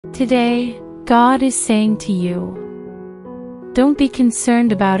Today, God is saying to you, don't be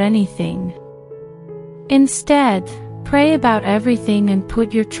concerned about anything. Instead, pray about everything and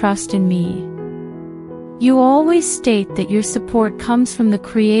put your trust in me. You always state that your support comes from the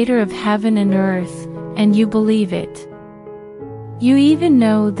Creator of heaven and earth, and you believe it. You even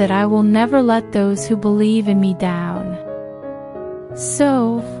know that I will never let those who believe in me down.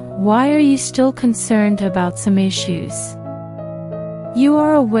 So, why are you still concerned about some issues? You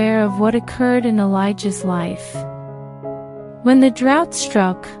are aware of what occurred in Elijah's life. When the drought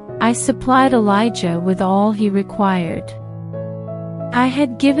struck, I supplied Elijah with all he required. I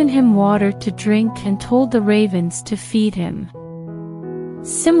had given him water to drink and told the ravens to feed him.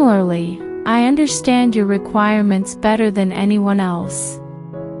 Similarly, I understand your requirements better than anyone else.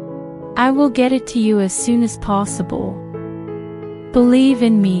 I will get it to you as soon as possible. Believe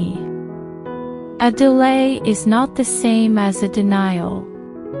in me. A delay is not the same as a denial.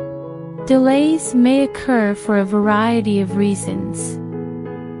 Delays may occur for a variety of reasons.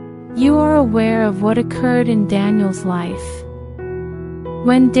 You are aware of what occurred in Daniel's life.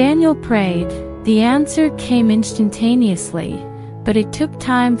 When Daniel prayed, the answer came instantaneously, but it took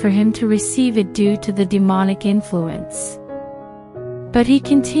time for him to receive it due to the demonic influence. But he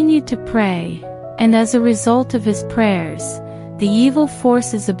continued to pray, and as a result of his prayers, the evil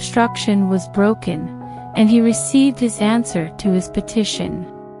force's obstruction was broken, and he received his answer to his petition.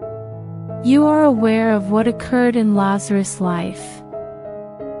 You are aware of what occurred in Lazarus' life.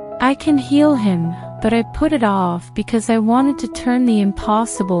 I can heal him, but I put it off because I wanted to turn the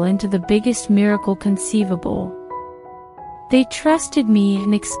impossible into the biggest miracle conceivable. They trusted me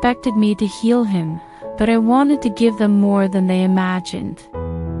and expected me to heal him, but I wanted to give them more than they imagined.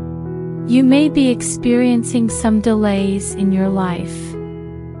 You may be experiencing some delays in your life.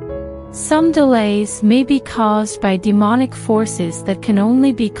 Some delays may be caused by demonic forces that can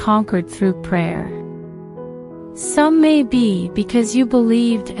only be conquered through prayer. Some may be because you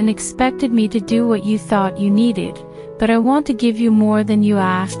believed and expected me to do what you thought you needed, but I want to give you more than you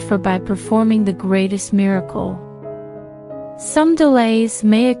asked for by performing the greatest miracle. Some delays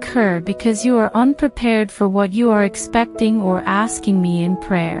may occur because you are unprepared for what you are expecting or asking me in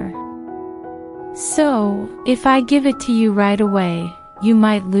prayer. So, if I give it to you right away, you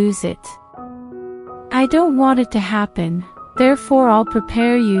might lose it. I don't want it to happen, therefore I'll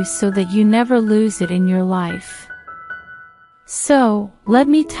prepare you so that you never lose it in your life. So, let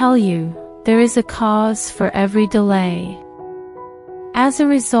me tell you, there is a cause for every delay. As a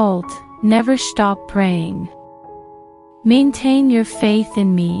result, never stop praying. Maintain your faith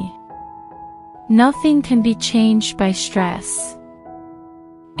in me. Nothing can be changed by stress.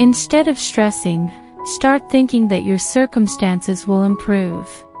 Instead of stressing, start thinking that your circumstances will improve.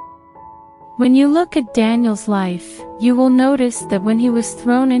 When you look at Daniel's life, you will notice that when he was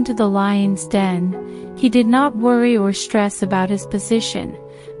thrown into the lion's den, he did not worry or stress about his position,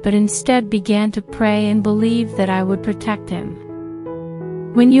 but instead began to pray and believe that I would protect him.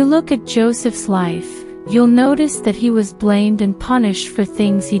 When you look at Joseph's life, you'll notice that he was blamed and punished for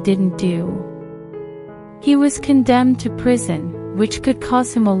things he didn't do. He was condemned to prison, which could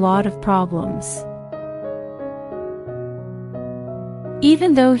cause him a lot of problems.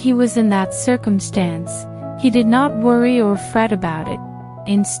 Even though he was in that circumstance, he did not worry or fret about it.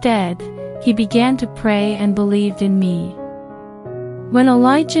 Instead, he began to pray and believed in me. When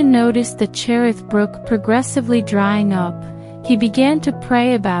Elijah noticed the Cherith brook progressively drying up, he began to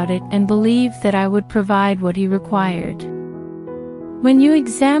pray about it and believed that I would provide what he required. When you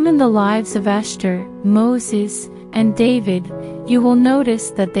examine the lives of Esther, Moses, and David, you will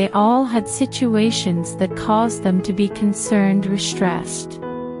notice that they all had situations that caused them to be concerned or stressed.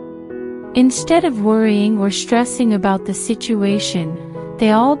 Instead of worrying or stressing about the situation,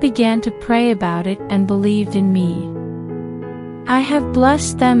 they all began to pray about it and believed in me. I have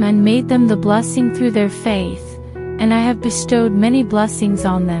blessed them and made them the blessing through their faith, and I have bestowed many blessings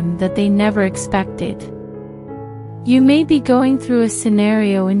on them that they never expected. You may be going through a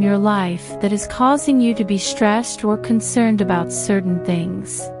scenario in your life that is causing you to be stressed or concerned about certain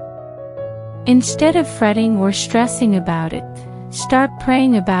things. Instead of fretting or stressing about it, start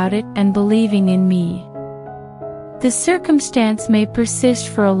praying about it and believing in me. The circumstance may persist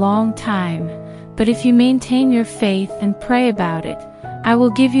for a long time, but if you maintain your faith and pray about it, I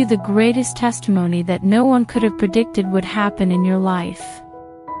will give you the greatest testimony that no one could have predicted would happen in your life.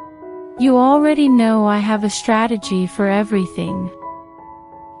 You already know I have a strategy for everything.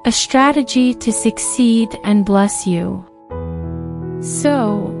 A strategy to succeed and bless you.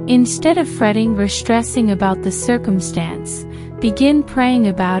 So, instead of fretting or stressing about the circumstance, begin praying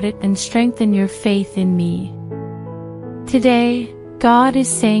about it and strengthen your faith in me. Today, God is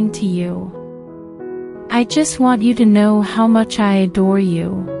saying to you, I just want you to know how much I adore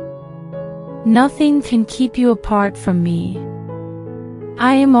you. Nothing can keep you apart from me.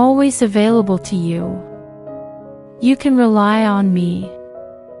 I am always available to you. You can rely on me.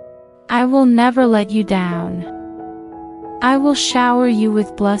 I will never let you down. I will shower you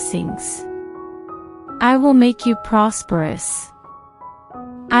with blessings. I will make you prosperous.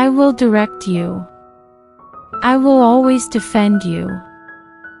 I will direct you. I will always defend you.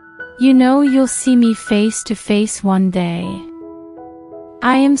 You know you'll see me face to face one day.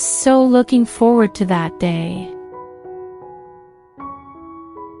 I am so looking forward to that day.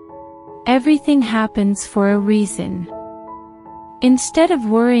 Everything happens for a reason. Instead of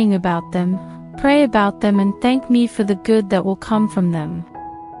worrying about them, pray about them and thank me for the good that will come from them.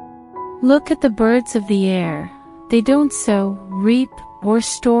 Look at the birds of the air. They don't sow, reap, or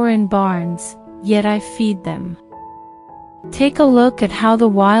store in barns, yet I feed them. Take a look at how the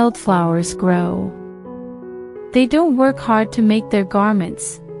wildflowers grow. They don't work hard to make their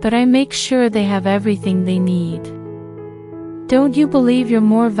garments, but I make sure they have everything they need. Don't you believe you're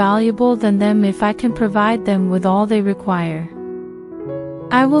more valuable than them if I can provide them with all they require?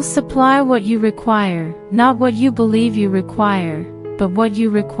 I will supply what you require, not what you believe you require, but what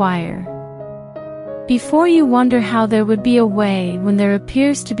you require. Before you wonder how there would be a way when there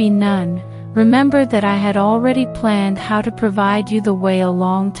appears to be none, remember that I had already planned how to provide you the way a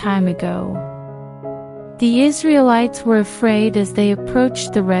long time ago. The Israelites were afraid as they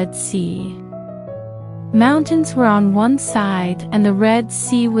approached the Red Sea. Mountains were on one side and the Red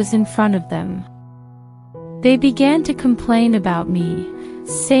Sea was in front of them. They began to complain about me,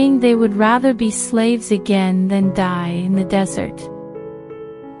 saying they would rather be slaves again than die in the desert.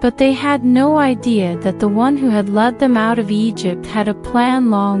 But they had no idea that the one who had led them out of Egypt had a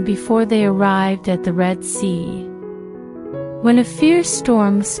plan long before they arrived at the Red Sea. When a fierce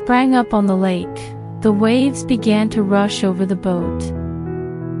storm sprang up on the lake, the waves began to rush over the boat.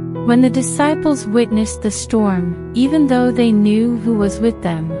 When the disciples witnessed the storm, even though they knew who was with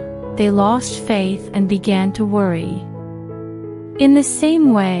them, they lost faith and began to worry. In the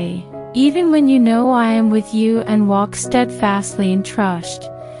same way, even when you know I am with you and walk steadfastly in trust,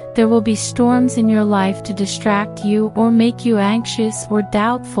 there will be storms in your life to distract you or make you anxious or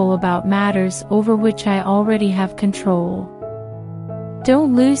doubtful about matters over which I already have control.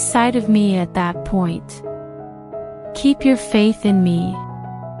 Don't lose sight of me at that point. Keep your faith in me.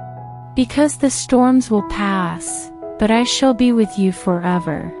 Because the storms will pass, but I shall be with you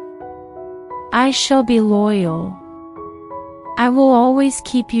forever. I shall be loyal. I will always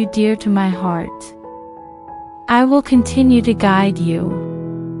keep you dear to my heart. I will continue to guide you.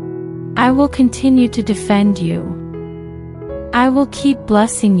 I will continue to defend you. I will keep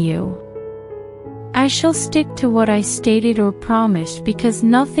blessing you. I shall stick to what I stated or promised because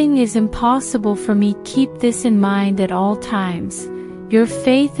nothing is impossible for me. Keep this in mind at all times. Your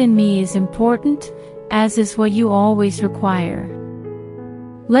faith in me is important, as is what you always require.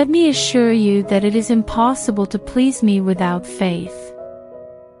 Let me assure you that it is impossible to please me without faith.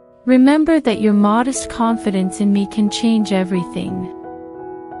 Remember that your modest confidence in me can change everything.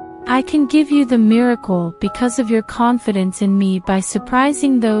 I can give you the miracle because of your confidence in me by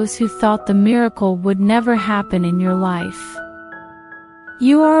surprising those who thought the miracle would never happen in your life.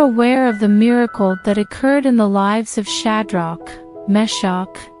 You are aware of the miracle that occurred in the lives of Shadrach,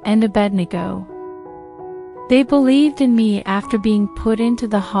 Meshach, and Abednego. They believed in me after being put into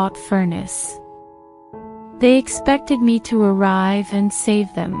the hot furnace. They expected me to arrive and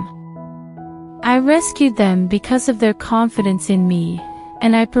save them. I rescued them because of their confidence in me,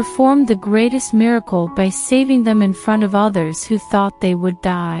 and I performed the greatest miracle by saving them in front of others who thought they would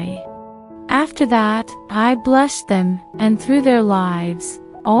die. After that, I blessed them, and through their lives,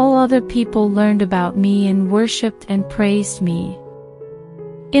 all other people learned about me and worshipped and praised me.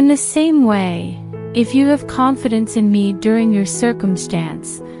 In the same way, if you have confidence in me during your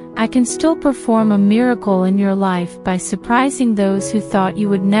circumstance, I can still perform a miracle in your life by surprising those who thought you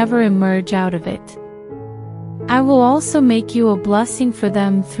would never emerge out of it. I will also make you a blessing for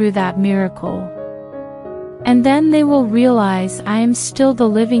them through that miracle. And then they will realize I am still the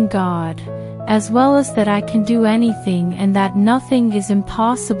living God, as well as that I can do anything and that nothing is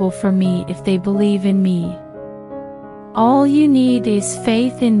impossible for me if they believe in me. All you need is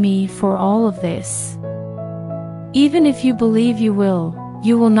faith in me for all of this. Even if you believe you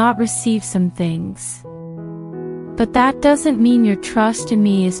will not receive some things. But that doesn't mean your trust in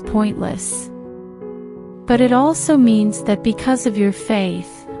me is pointless. But it also means that because of your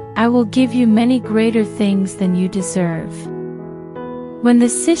faith, I will give you many greater things than you deserve. When the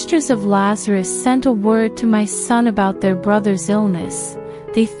sisters of Lazarus sent a word to my son about their brother's illness,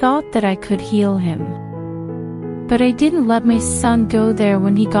 they thought that I could heal him. But I didn't let my son go there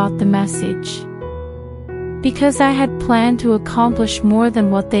when he got the message, because I had planned to accomplish more than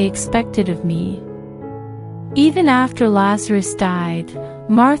what they expected of me. Even after Lazarus died,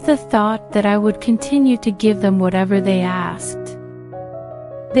 Martha thought that I would continue to give them whatever they asked.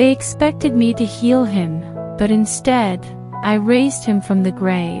 They expected me to heal him, but instead, I raised him from the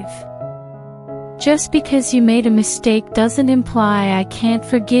grave. Just because you made a mistake doesn't imply I can't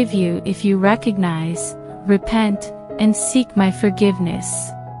forgive you if you recognize, repent, and seek my forgiveness.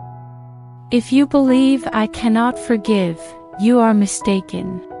 If you believe I cannot forgive, you are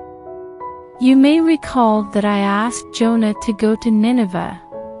mistaken. You may recall that I asked Jonah to go to Nineveh,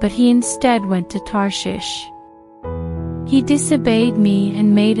 but he instead went to Tarshish. He disobeyed me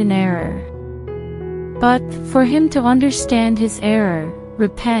and made an error. But, for him to understand his error,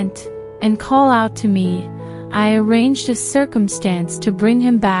 repent, and call out to me, I arranged a circumstance to bring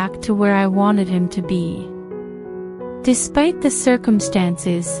him back to where I wanted him to be. Despite the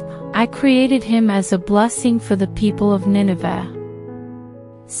circumstances, I created him as a blessing for the people of Nineveh.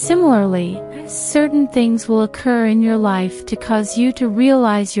 Similarly, certain things will occur in your life to cause you to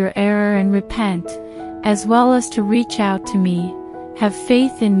realize your error and repent, as well as to reach out to me, have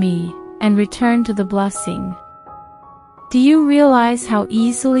faith in me, and return to the blessing. Do you realize how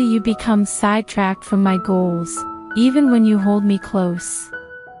easily you become sidetracked from my goals, even when you hold me close?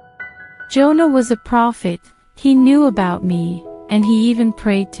 Jonah was a prophet, he knew about me, and he even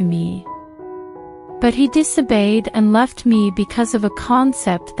prayed to me. But he disobeyed and left me because of a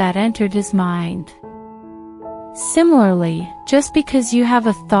concept that entered his mind. Similarly, just because you have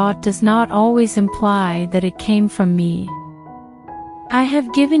a thought does not always imply that it came from me. I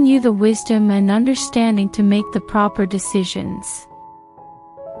have given you the wisdom and understanding to make the proper decisions.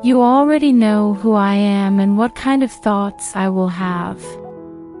 You already know who I am and what kind of thoughts I will have.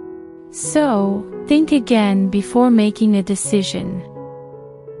 So, think again before making a decision.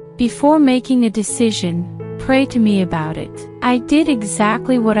 Before making a decision, pray to me about it. I did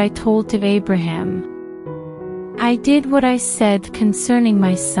exactly what I told to Abraham. I did what I said concerning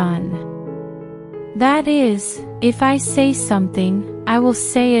my son. That is, if I say something, I will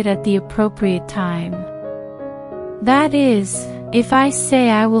say it at the appropriate time. That is, if I say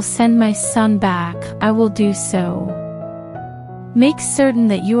I will send my son back, I will do so. Make certain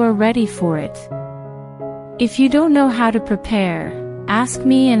that you are ready for it. If you don't know how to prepare, ask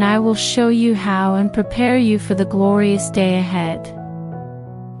me and I will show you how and prepare you for the glorious day ahead.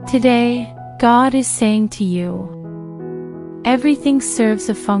 Today, God is saying to you, everything serves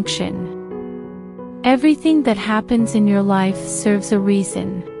a function. Everything that happens in your life serves a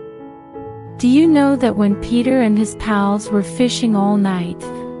reason. Do you know that when Peter and his pals were fishing all night,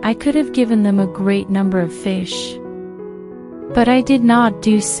 I could have given them a great number of fish? But I did not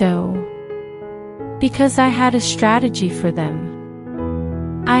do so, because I had a strategy for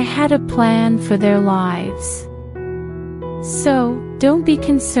them. I had a plan for their lives. So, don't be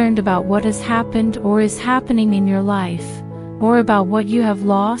concerned about what has happened or is happening in your life, or about what you have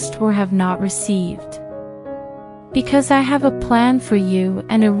lost or have not received. Because I have a plan for you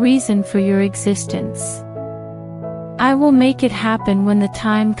and a reason for your existence. I will make it happen when the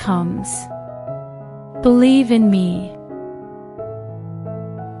time comes. Believe in me.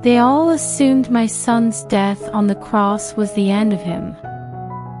 They all assumed my son's death on the cross was the end of him.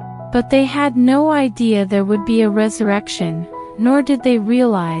 But they had no idea there would be a resurrection, nor did they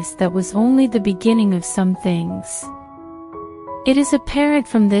realize that was only the beginning of some things. It is apparent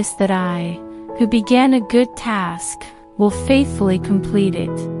from this that I, who began a good task, will faithfully complete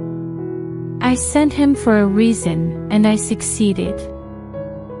it. I sent him for a reason, and I succeeded.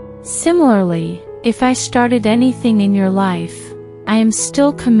 Similarly, if I started anything in your life, I am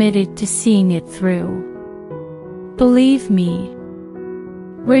still committed to seeing it through. Believe me.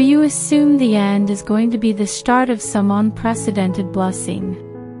 Where you assume the end is going to be the start of some unprecedented blessing.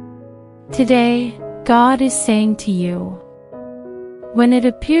 Today, God is saying to you, when it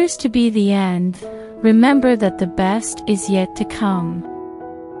appears to be the end, remember that the best is yet to come.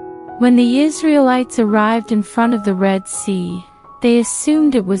 When the Israelites arrived in front of the Red Sea, they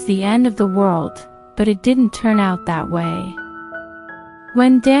assumed it was the end of the world, but it didn't turn out that way.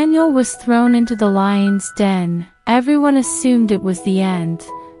 When Daniel was thrown into the lion's den, everyone assumed it was the end,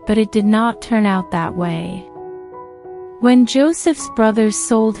 but it did not turn out that way. When Joseph's brothers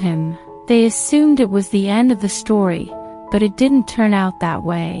sold him, they assumed it was the end of the story, but it didn't turn out that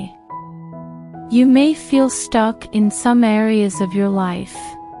way. You may feel stuck in some areas of your life.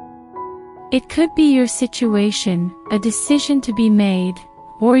 It could be your situation, a decision to be made,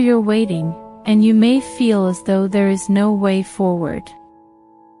 or you're waiting, and you may feel as though there is no way forward.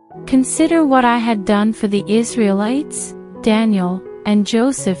 Consider what I had done for the Israelites, Daniel, and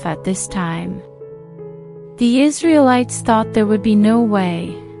Joseph at this time. The Israelites thought there would be no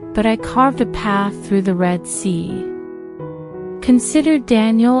way, but I carved a path through the Red Sea. Consider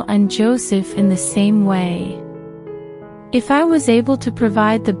Daniel and Joseph in the same way. If I was able to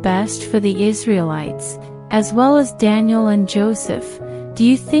provide the best for the Israelites, as well as Daniel and Joseph, do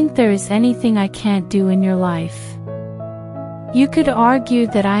you think there is anything I can't do in your life? You could argue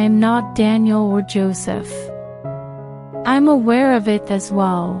that I am not Daniel or Joseph. I'm aware of it as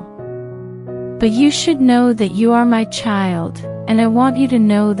well. But you should know that you are my child, and I want you to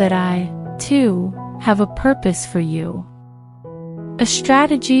know that I, too, have a purpose for you. A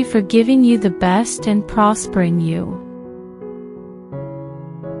strategy for giving you the best and prospering you.